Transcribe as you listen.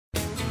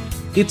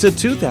It's a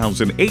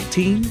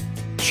 2018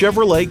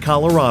 Chevrolet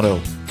Colorado.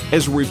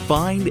 As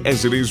refined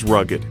as it is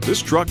rugged,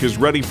 this truck is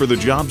ready for the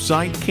job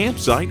site,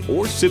 campsite,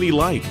 or city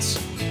lights.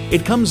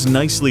 It comes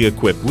nicely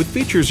equipped with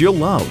features you'll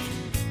love: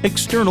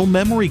 external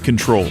memory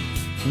control,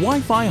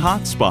 Wi-Fi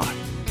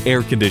hotspot,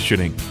 air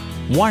conditioning,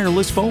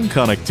 wireless phone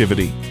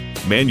connectivity,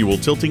 manual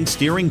tilting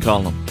steering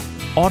column,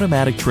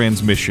 automatic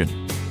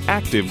transmission,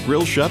 active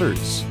grille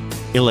shutters,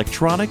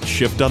 electronic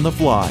shift on the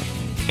fly,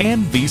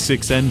 and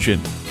V6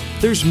 engine.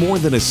 There's more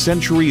than a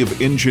century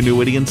of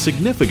ingenuity and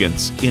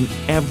significance in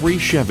every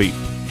Chevy.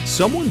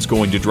 Someone's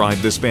going to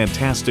drive this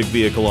fantastic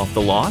vehicle off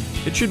the lot.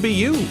 It should be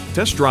you.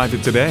 Test drive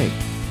it today.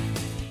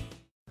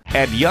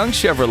 At Young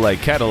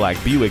Chevrolet Cadillac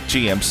Buick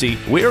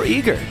GMC, we're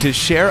eager to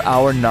share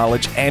our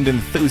knowledge and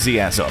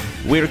enthusiasm.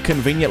 We're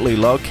conveniently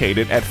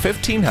located at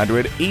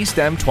 1500 East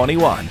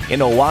M21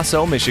 in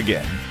Owosso,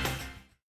 Michigan.